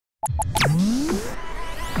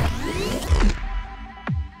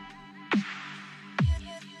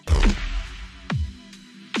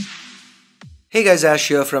Hey guys, Ash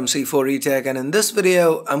here from C4eTech, and in this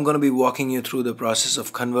video I'm going to be walking you through the process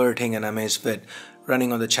of converting an Amazfit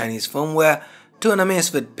running on the Chinese firmware to an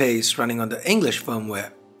Amazfit Pace running on the English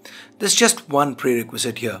firmware. There's just one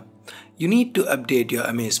prerequisite here. You need to update your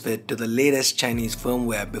Amazfit to the latest Chinese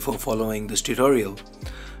firmware before following this tutorial.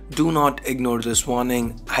 Do not ignore this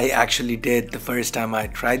warning. I actually did the first time I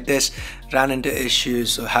tried this, ran into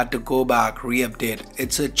issues, so had to go back, re-update.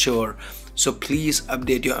 It's a chore. So please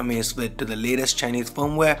update your Amazfit to the latest Chinese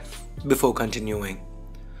firmware before continuing.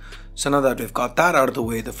 So now that we've got that out of the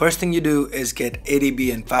way, the first thing you do is get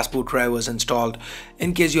ADB and fastboot drivers installed.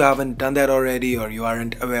 In case you haven't done that already or you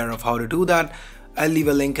aren't aware of how to do that, I'll leave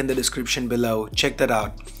a link in the description below. Check that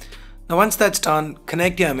out. Now once that's done,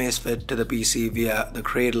 connect your Amazfit to the PC via the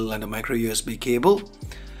cradle and a micro USB cable.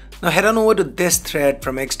 Now head on over to this thread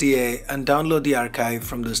from XDA and download the archive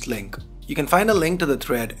from this link. You can find a link to the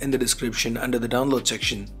thread in the description under the download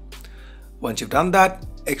section. Once you've done that,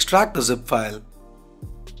 extract the zip file.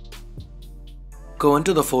 Go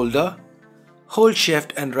into the folder, hold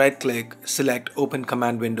shift and right click, select open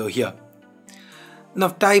command window here. Now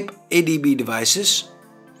type ADB devices.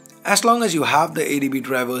 As long as you have the ADB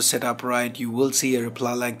drivers set up right, you will see a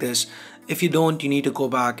reply like this. If you don't, you need to go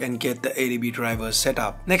back and get the ADB drivers set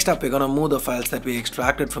up. Next up, we're gonna move the files that we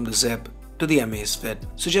extracted from the zip to the Amazfit.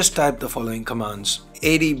 So just type the following commands: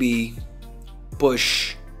 ADB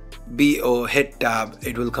push BO, hit tab,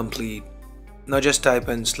 it will complete. Now just type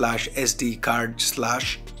in /SD card/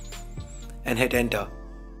 and hit enter.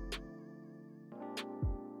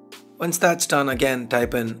 Once that's done, again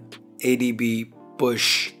type in ADB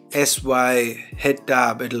push SY, hit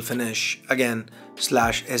tab, it'll finish. Again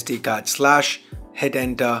 /SD card/ hit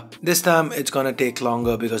enter. This time it's gonna take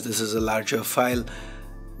longer because this is a larger file.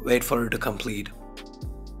 Wait for it to complete.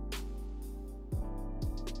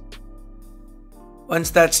 Once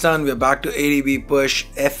that's done, we're back to ADB push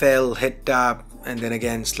FL, hit tab, and then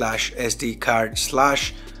again /SD card/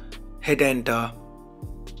 hit enter.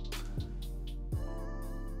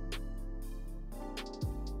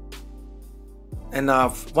 And now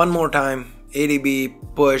one more time, ADB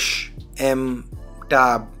push M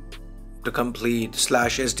tab to complete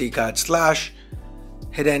 /SD card/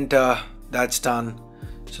 hit enter. That's done.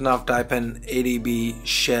 So now type in ADB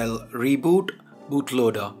shell reboot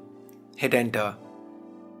bootloader, hit enter.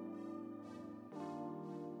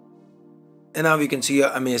 And now we can see your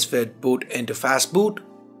Amazfit boot into fastboot.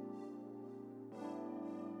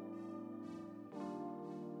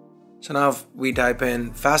 So now we type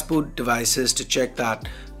in fastboot devices to check that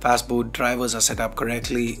fastboot drivers are set up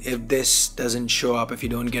correctly. If this doesn't show up, if you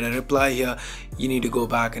don't get a reply here, you need to go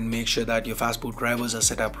back and make sure that your fastboot drivers are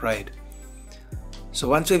set up right. So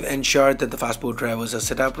once we've ensured that the fastboot drivers are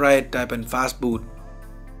set up right, type in fastboot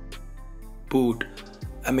boot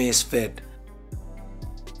Amazfit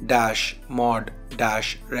 -mod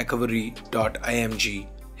 -recovery.img,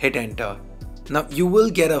 hit enter. Now you will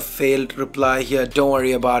get a failed reply here. Don't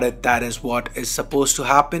worry about it. That is what is supposed to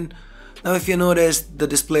happen. Now if you notice, the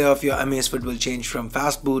display of your Amazfit will change from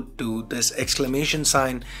fastboot to this exclamation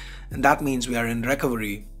sign, and that means we are in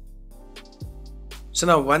recovery. So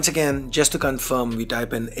now once again, just to confirm, we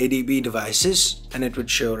type in ADB devices and it would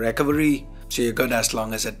show recovery. So you're good as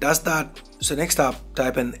long as it does that. So next up,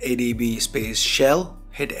 type in ADB space shell,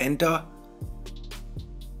 hit enter.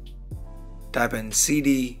 Type in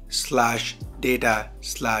CD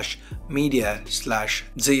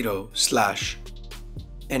 /data/media/0/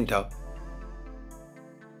 enter.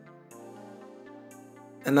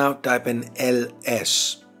 And now type in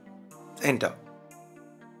LS, enter.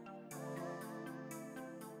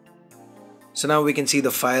 So now we can see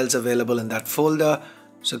the files available in that folder.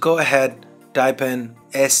 So go ahead, type in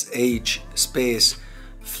sh space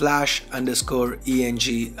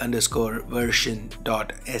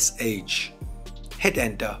 /eng_version.sh, hit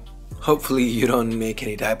enter. Hopefully you don't make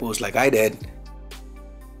any typos like I did.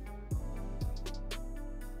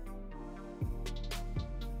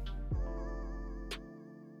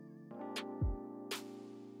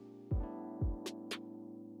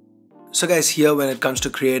 So guys, here when it comes to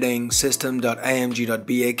creating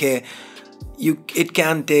system.img.bak, it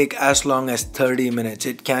can take as long as 30 minutes.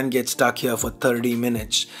 It can get stuck here for 30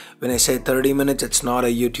 minutes. When I say 30 minutes, it's not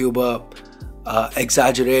a YouTuber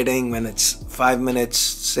exaggerating when it's 5 minutes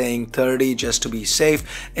saying 30 just to be safe.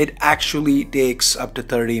 It actually takes up to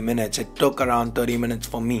 30 minutes. It took around 30 minutes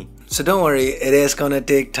for me. So don't worry, it is gonna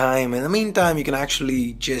take time. In the meantime, you can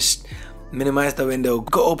actually just minimize the window,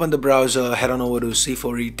 go open the browser, head on over to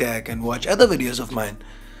C4eTech and watch other videos of mine.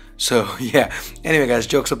 So yeah, anyway guys,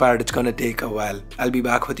 jokes apart, it's gonna take a while. I'll be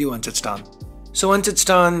back with you once it's done. So once it's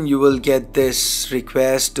done, you will get this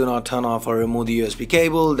request: do not turn off or remove the USB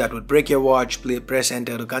cable. That would break your watch. Please press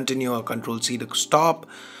enter to continue or control C to stop.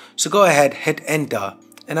 So go ahead, hit enter.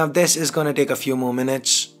 And now this is going to take a few more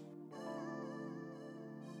minutes.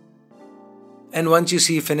 And once you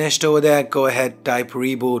see finished over there, go ahead, type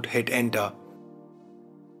reboot, hit enter.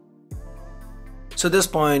 So at this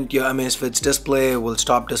point, your Amazfit's display will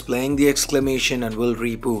stop displaying the exclamation and will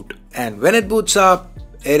reboot. And when it boots up,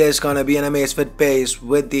 it is gonna be an Amazfit Pace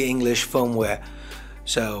with the English firmware.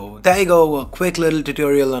 So there you go, a quick little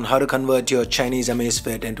tutorial on how to convert your Chinese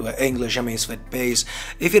Amazfit into an English Amazfit Pace.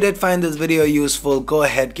 If you did find this video useful, go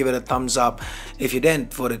ahead, give it a thumbs up. If you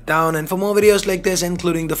didn't, put it down. And for more videos like this,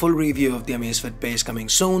 including the full review of the Amazfit Pace coming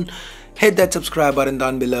soon, hit that subscribe button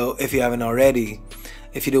down below if you haven't already.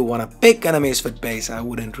 If you do want to pick an Amazfit Pace, I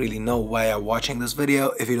wouldn't really know why you're watching this video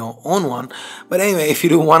if you don't own one. But anyway, if you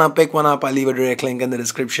do want to pick one up, I'll leave a direct link in the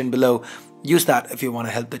description below. Use that if you want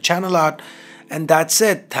to help the channel out. And that's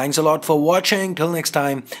it. Thanks a lot for watching. Till next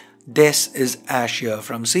time, this is Ash here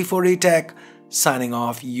from C4E Tech signing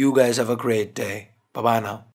off. You guys have a great day. Bye-bye now.